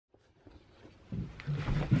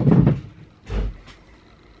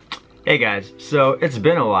Hey guys, so it's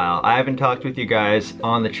been a while. I haven't talked with you guys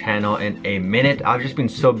on the channel in a minute. I've just been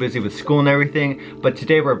so busy with school and everything, but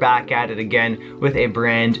today we're back at it again with a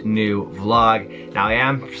brand new vlog. Now I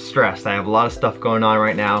am stressed. I have a lot of stuff going on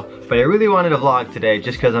right now, but I really wanted to vlog today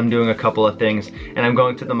just because I'm doing a couple of things and I'm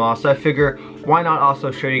going to the mall, so I figure why not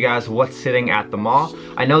also show you guys what's sitting at the mall.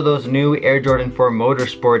 I know those new Air Jordan 4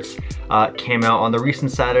 Motorsports came out on the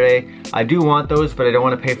recent Saturday. I do want those, but I don't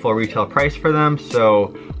want to pay full retail price for them,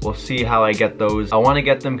 so we'll see how I get those. I want to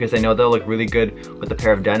get them because I know they'll look really good with the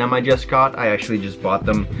pair of denim I just got. I actually just bought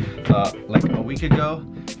them like a week ago.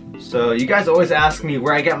 So you guys always ask me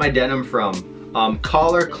where I get my denim from.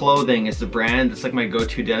 Collar Clothing is the brand. It's like my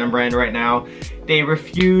go-to denim brand right now. They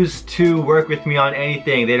refuse to work with me on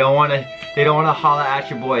anything. They don't want to holla at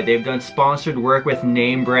your boy. They've done sponsored work with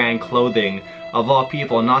name brand clothing, of all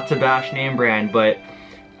people. Not to bash name brand, but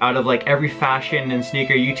out of like every fashion and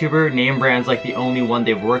sneaker YouTuber, name brand's like the only one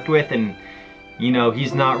they've worked with, and you know,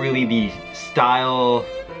 he's not really the style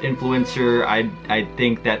influencer I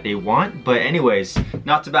think that they want. But anyways,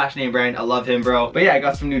 not to bash name brand, I love him, bro. But yeah, I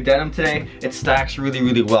got some new denim today. It stacks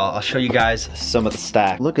really well. I'll show you guys some of the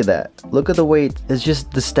stack. Look at that. Look at the weight. It's just,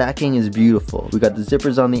 the stacking is beautiful. We got the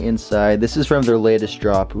zippers on the inside. This is from their latest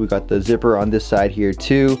drop. We got the zipper on this side here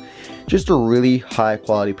too. Just a really high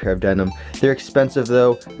quality pair of denim. They're expensive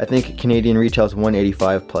though. I think Canadian retail is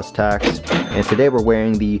 $185 plus tax. And today we're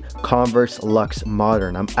wearing the Converse Luxe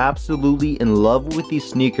Modern. I'm absolutely in love with these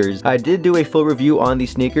sneakers. I did do a full review on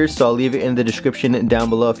these sneakers, so I'll leave it in the description down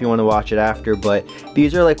below if you want to watch it after. But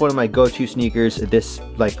these are like one of my go-to sneakers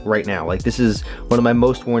right now. Like, this is one of my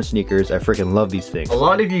most worn sneakers. I freaking love these things. A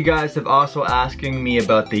lot of you guys have also asking me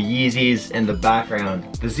about the Yeezys in the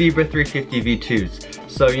background, the Zebra 350 V2s.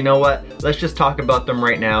 So you know what? Let's just talk about them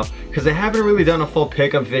right now, because I haven't really done a full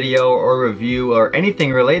pickup video or review or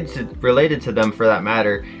anything related to them for that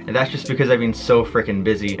matter, and that's just because I've been so freaking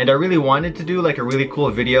busy. And I really wanted to do like a really cool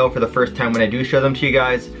video for the first time when I do show them to you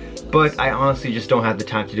guys, but I honestly just don't have the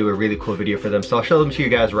time to do a really cool video for them, so I'll show them to you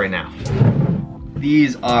guys right now.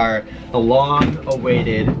 These are the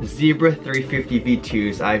long-awaited Zebra 350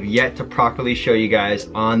 V2s. I've yet to properly show you guys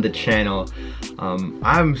on the channel.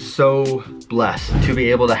 I'm so blessed to be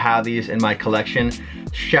able to have these in my collection.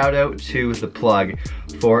 Shout out to The Plug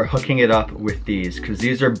for hooking it up with these, because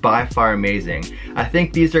these are by far amazing. I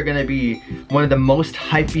think these are gonna be one of the most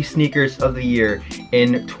hypey sneakers of the year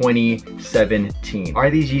in 2017. Are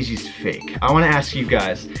these Yeezys fake? I wanna ask you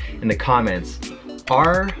guys in the comments,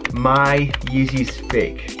 are my Yeezys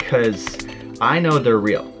fake? Because I know they're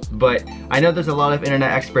real, but I know there's a lot of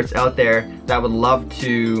internet experts out there that would love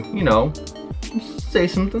to, you know, say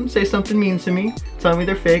something mean to me, tell me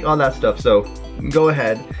they're fake, all that stuff. So go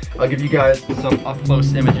ahead, I'll give you guys some up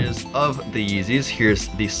close images of the Yeezys. Here's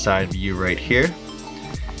the side view right here.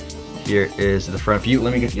 Here is the front view.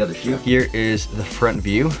 Let me get the other shoe. Here is the front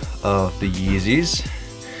view of the Yeezys.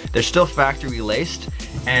 They're still factory laced,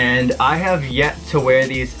 and I have yet to wear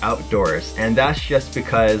these outdoors, and that's just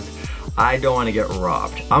because I don't want to get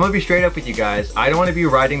robbed. I'm gonna be straight up with you guys. I don't want to be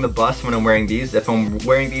riding the bus when I'm wearing these. If I'm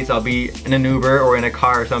wearing these, I'll be in an Uber or in a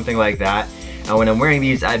car or something like that. And when I'm wearing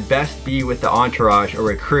these, I'd best be with the entourage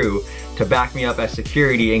or a crew to back me up as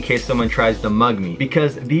security in case someone tries to mug me.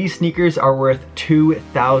 Because these sneakers are worth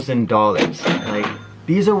 $2,000. Like,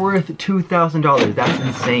 these are worth $2,000. That's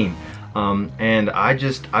insane. And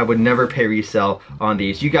I would never pay resale on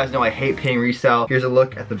these. You guys know I hate paying resale. Here's a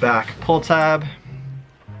look at the back pull tab.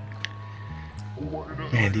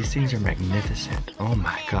 Man, these things are magnificent. Oh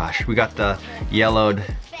my gosh. We got the yellowed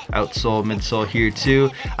outsole, midsole here too.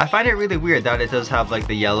 I find it really weird that it does have like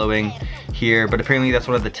the yellowing here, but apparently that's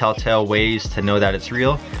one of the telltale ways to know that it's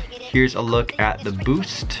real. Here's a look at the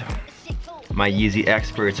Boost. My Yeezy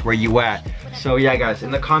experts, where you at? So yeah guys,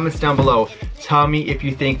 in the comments down below, tell me if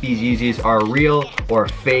you think these Yeezys are real or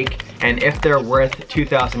fake, and if they're worth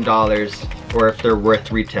 $2,000 or if they're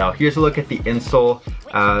worth retail. Here's a look at the insole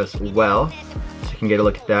as well, so you can get a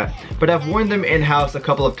look at that. But I've worn them in-house a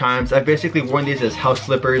couple of times. I've basically worn these as house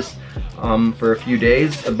slippers for a few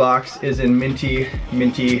days. The box is in minty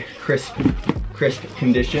crisp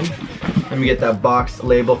condition. Let me get that box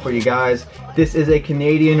label for you guys. This is a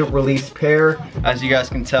Canadian release pair, as you guys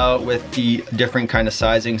can tell with the different kind of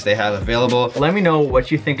sizings they have available. Let me know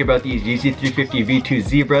what you think about these Yeezy 350 V2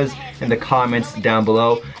 Zebras in the comments down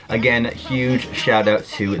below. Again, huge shout out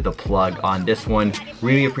to The Plug on this one.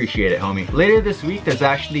 Really appreciate it, homie. Later this week, there's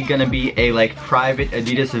actually gonna be a like private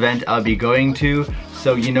Adidas event I'll be going to.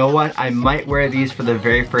 So you know what? I might wear these for the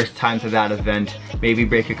very first time to that event. Maybe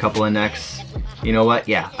break a couple of necks. You know what?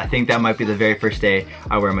 Yeah, I think that might be the very first day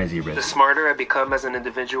I wear my Zebras. The smarter I become as an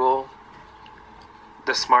individual,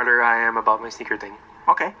 the smarter I am about my sneaker thing.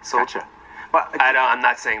 Okay, so Gotcha. But I'm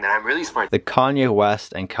not saying that I'm really smart. The Kanye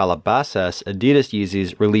West and Calabasas Adidas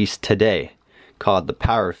Yeezys released today, called the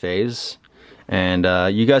Power Phase. And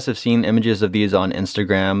you guys have seen images of these on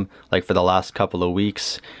Instagram, like for the last couple of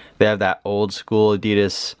weeks. They have that old school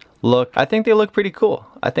Adidas look. I think they look pretty cool.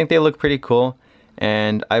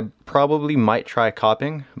 And I probably might try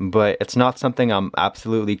copying, but it's not something I'm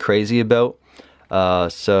absolutely crazy about.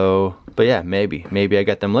 But yeah, maybe I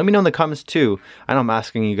get them. Let me know in the comments too. I know I'm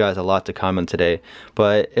asking you guys a lot to comment today,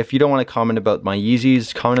 but if you don't want to comment about my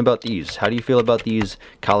Yeezys, comment about these. How do you feel about these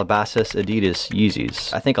Calabasas Adidas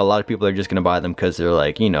Yeezys? I think a lot of people are just gonna buy them because they're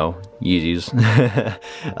like, you know, Yeezys.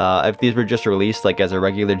 If these were just released like as a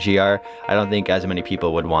regular GR, I don't think as many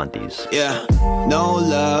people would want these. Yeah, no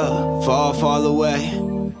love, fall away.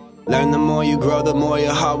 Learn the more you grow, the more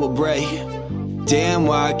your heart will break. Damn,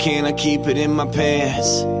 why can't I keep it in my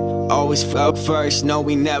pants? Always felt first, no,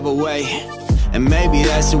 we never wait. And maybe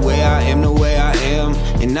that's the way I am,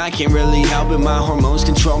 and I can't really help it, my hormones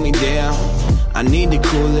control me down. I need to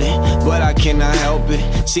cool it, but I cannot help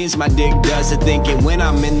it. Seems my dick does the thinking when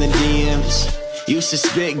I'm in the DMs. Used to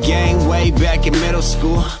spit gang way back in middle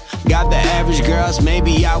school. Got the average girls,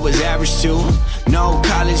 maybe I was average too. No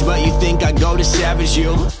college, but you think I go to Savage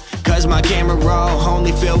U. Cause my camera roll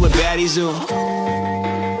only filled with baddies, ooh.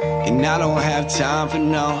 And I don't have time for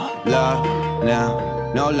no love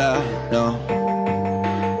now, no love, no.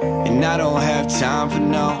 And I don't have time for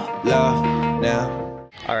no love now.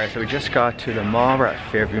 Alright, so we just got to the mall. We're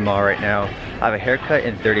at Fairview Mall right now. I have a haircut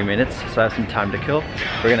in 30 minutes, so I have some time to kill.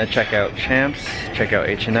 We're gonna check out Champs, check out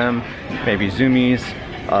H&M, maybe Zoomies.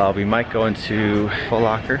 We might go into Foot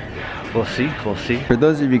Locker. We'll see. For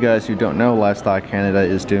those of you guys who don't know, Livestock Canada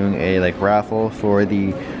is doing a raffle for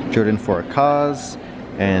the Jordan 4 Cause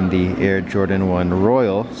and the Air Jordan 1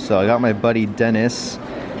 Royal. So I got my buddy Dennis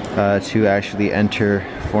to actually enter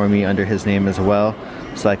for me under his name as well,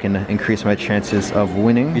 so I can increase my chances of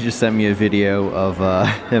winning. He just sent me a video of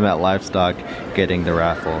him at Livestock getting the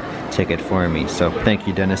raffle ticket for me. So thank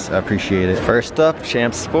you, Dennis, I appreciate it. First up,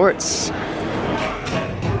 Champs Sports.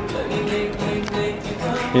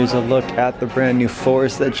 Here's a look at the brand new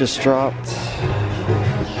 4s that just dropped.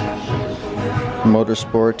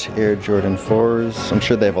 Motorsport Air Jordan 4s. I'm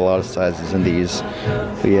sure they have a lot of sizes in these.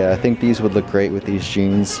 But yeah, I think these would look great with these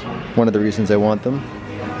jeans. One of the reasons I want them.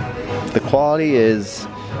 The quality is,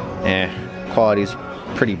 quality's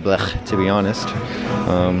pretty blech, to be honest.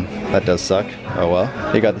 That does suck. Oh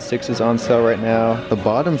well. They got the 6s on sale right now. The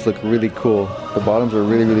bottoms look really cool. The bottoms are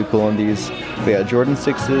really cool on these. We got Jordan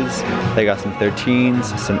 6s, they got some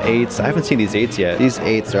 13s, some 8s. I haven't seen these 8s yet. These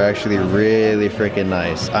 8s are actually really freaking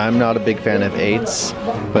nice. I'm not a big fan of 8s,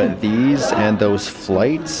 but these and those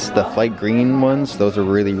flights, the flight green ones, those are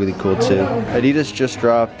really cool too. Adidas just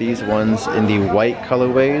dropped these ones in the white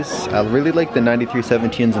colorways. I really like the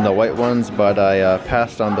 9317s and the white ones, but I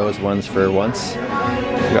passed on those ones for once.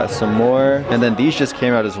 We got some more, and then these just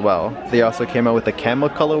came out as well. They also came out with the camel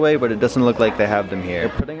colorway, but it doesn't look like they have them here.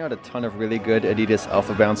 They're putting out a ton of really good Adidas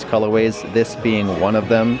Alpha Bounce colorways, this being one of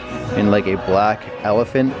them, in like a black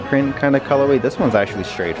elephant print kind of colorway. This one's actually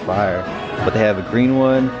straight fire, but they have a green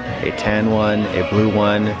one, a tan one, a blue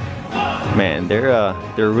one. Man,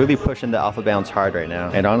 they're really pushing the Alpha Bounce hard right now.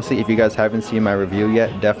 And honestly, if you guys haven't seen my review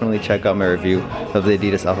yet, definitely check out my review of the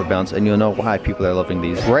Adidas Alpha Bounce and you'll know why people are loving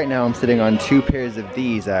these. Right now I'm sitting on 2 pairs of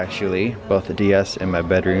these actually, both the DS in my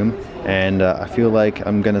bedroom, and I feel like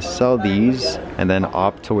I'm gonna sell these and then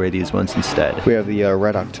opt to wear these ones instead. We have the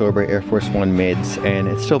Red October Air Force 1 mids, and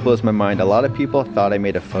it still blows my mind. A lot of people thought I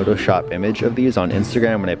made a Photoshop image of these on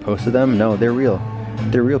Instagram when I posted them. No, they're real.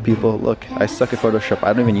 They're real, people. Look, I suck at Photoshop.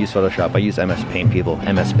 I don't even use Photoshop. I use MS Paint, people.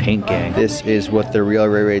 MS Paint gang. This is what the Real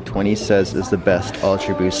Ray Ray 20 says is the best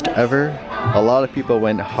Ultra Boost ever. A lot of people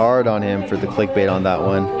went hard on him for the clickbait on that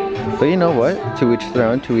one. But you know what? To each their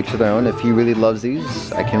own, to each their own. If he really loves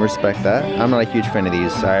these, I can respect that. I'm not a huge fan of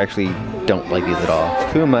these. I actually don't like these at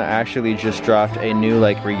all. Puma actually just dropped a new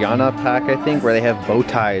like Rihanna pack, I think, where they have bow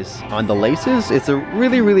ties on the laces. It's a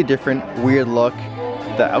really different, weird look.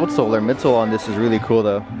 The outsole or midsole on this is really cool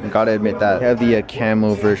though. I gotta admit that. I have the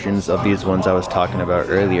camo versions of these ones I was talking about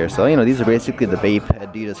earlier. So, you know, these are basically the Bape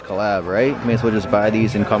Adidas collab, right? May as well just buy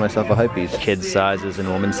these and call myself a hypebeast. Kids sizes and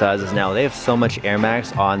women's sizes now. They have so much Air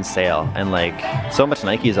Max on sale and like so much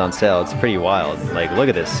Nike's on sale. It's pretty wild. Like, look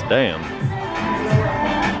at this. Damn.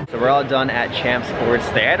 So we're all done at Champs Sports.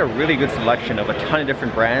 They had a really good selection of a ton of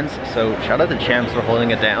different brands, so shout out to Champs for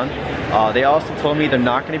holding it down. They also told me they're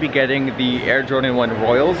not going to be getting the Air Jordan 1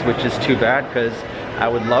 Royals, which is too bad because I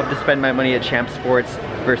would love to spend my money at Champs Sports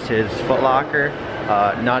versus Foot Locker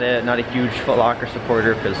Not a huge Foot Locker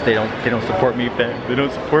supporter because they don't support me, fam. They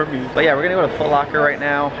don't support me. But yeah, we're gonna go to Foot Locker right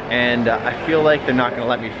now, and I feel like they're not gonna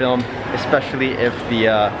let me film, especially if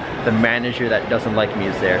the manager that doesn't like me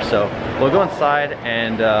is there. So we'll go inside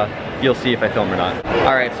and you'll see if I film or not.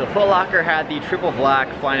 All right, so Foot Locker had the triple black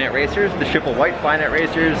Flyknit racers, the triple white Flyknit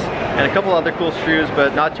racers, and a couple other cool shoes,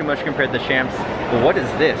 but not too much compared to the Champs. But what is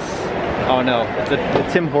this? Oh no, it's the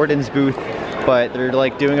Tim Hortons booth, but they're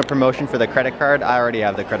like doing a promotion for the credit card. I already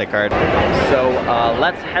have the credit card. So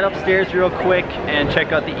let's head upstairs real quick and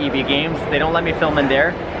check out the EB Games. They don't let me film in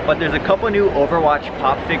there, but there's a couple new Overwatch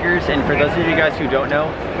pop figures, and for those of you guys who don't know,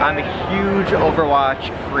 I'm a huge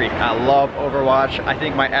Overwatch freak. I love Overwatch. I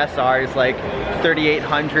think my SR is like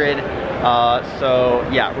 3800. So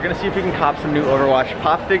yeah, we're gonna see if we can cop some new Overwatch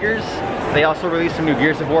pop figures. They also released some new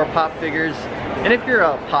Gears of War pop figures. And if you're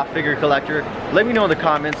a pop figure collector, let me know in the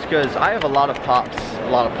comments, because I have a lot of pops. I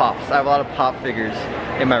have a lot of pop figures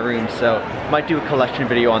in my room, so might do a collection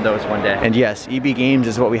video on those one day. And yes, EB Games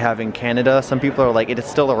is what we have in Canada. Some people are like, it is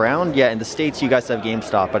still around? Yeah, in the States you guys have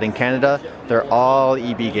GameStop, but in Canada, they're all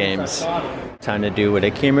EB Games. Time to do what I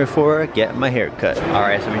came here for, get my hair cut. All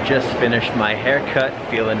right, so we just finished my haircut,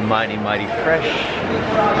 feeling mighty fresh.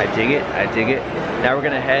 I dig it, I dig it. Now we're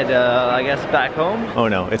gonna head, I guess, back home. Oh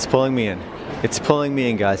no, it's pulling me in. It's pulling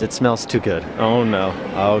me in, guys. It smells too good. Oh no.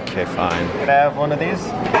 Okay, fine. Can I have one of these?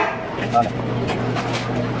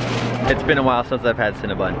 It's been a while since I've had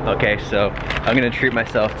Cinnabon. Okay, so I'm gonna treat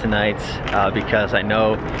myself tonight because I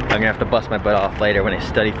know I'm gonna have to bust my butt off later when I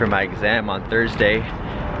study for my exam on Thursday.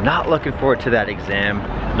 Not looking forward to that exam.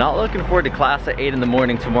 Not looking forward to class at 8 in the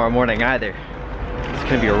morning tomorrow morning either. It's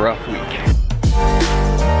gonna be a rough week.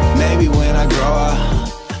 Maybe when I grow up,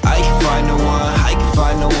 I can find the one, I can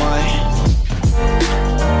find the one.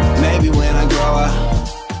 Maybe when I grow up,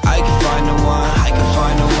 I can find the one, I can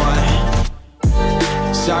find the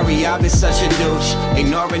one. Sorry, I've been such a douche,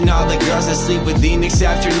 ignoring all the girls I sleep with the next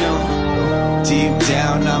afternoon. Deep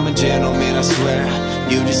down, I'm a gentleman, I swear.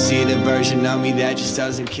 You just see the version of me that just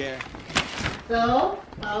doesn't care. So,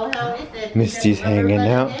 how is it? Misty's hanging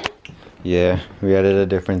out. Yeah, we added a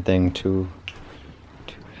different thing too.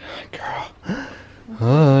 Girl.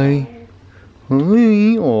 Hi.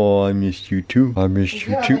 Hi. Oh, I missed you too. I missed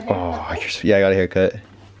you too. Oh, yeah, I got a haircut.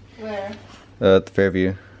 Where? At the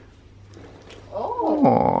Fairview.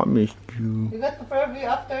 Oh. I missed you. You got the Fairview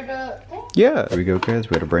after the thing? Yeah. There we go, guys.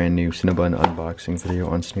 We had a brand new Cinnabon unboxing video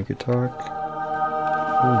on SneakerTalk.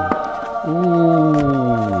 Ooh.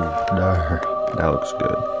 That looks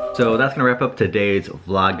good. So that's gonna wrap up today's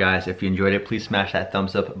vlog, guys. If you enjoyed it, please smash that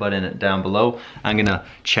thumbs up button down below. I'm gonna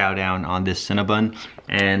chow down on this Cinnabon,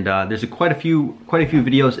 and there's quite a few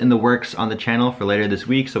videos in the works on the channel for later this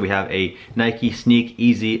week. So we have a Nike Sneak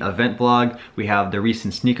Easy event vlog, we have the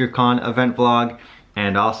recent SneakerCon event vlog,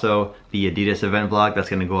 and also the Adidas event vlog that's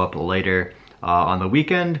gonna go up later on the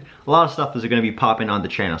weekend. A lot of stuff is gonna be popping on the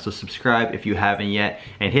channel, so subscribe if you haven't yet,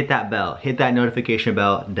 and hit that bell, hit that notification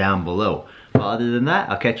bell down below. Well, other than that,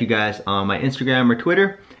 I'll catch you guys on my Instagram or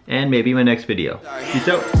Twitter, and maybe my next video. Peace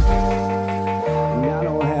out. I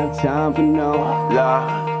don't have time for no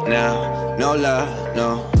love now, no love,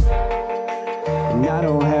 no. And I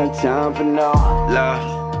don't have time for no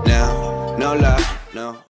love now, no love, no.